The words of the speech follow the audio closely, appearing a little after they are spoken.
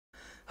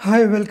Hi,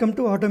 welcome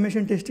to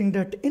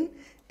automationtesting.in.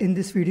 In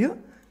this video,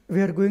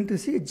 we are going to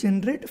see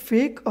generate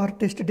fake or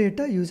test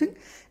data using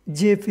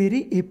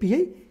JFAIRY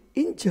API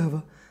in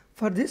Java.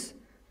 For this,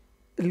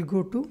 we'll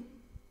go to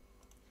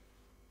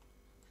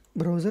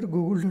browser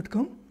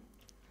google.com,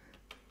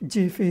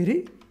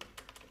 JFAIRY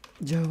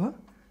Java,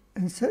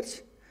 and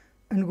search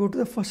and go to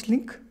the first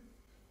link,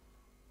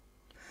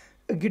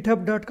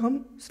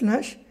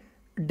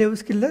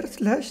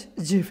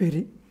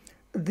 github.com/devskiller/JFAIRY.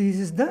 This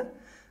is the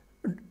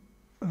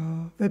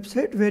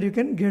website where you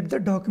can get the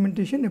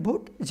documentation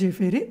about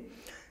JFAIRY.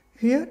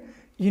 Here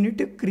you need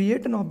to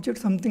create an object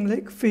something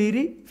like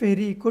fairy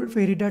equal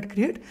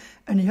fairy.create,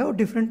 and you have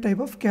different type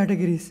of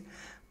categories,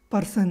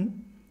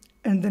 person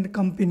and then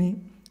company,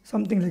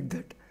 something like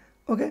that.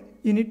 Okay,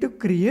 you need to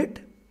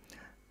create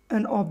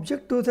an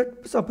object to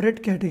that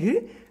separate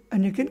category,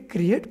 and you can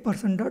create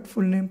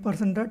person.fullname,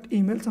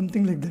 person.email,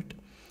 something like that.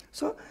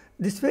 So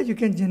this way you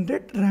can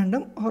generate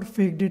random or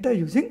fake data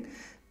using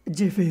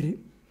JFAIRY.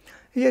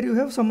 Here you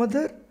have some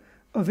other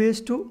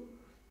ways to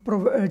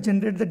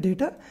generate the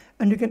data,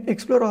 and you can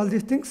explore all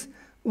these things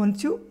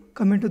once you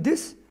come into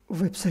this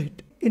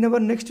website. In our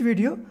next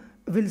video,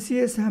 we'll see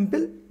a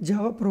sample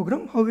Java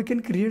program, how we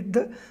can create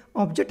the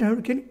object and how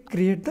we can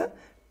create the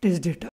test data.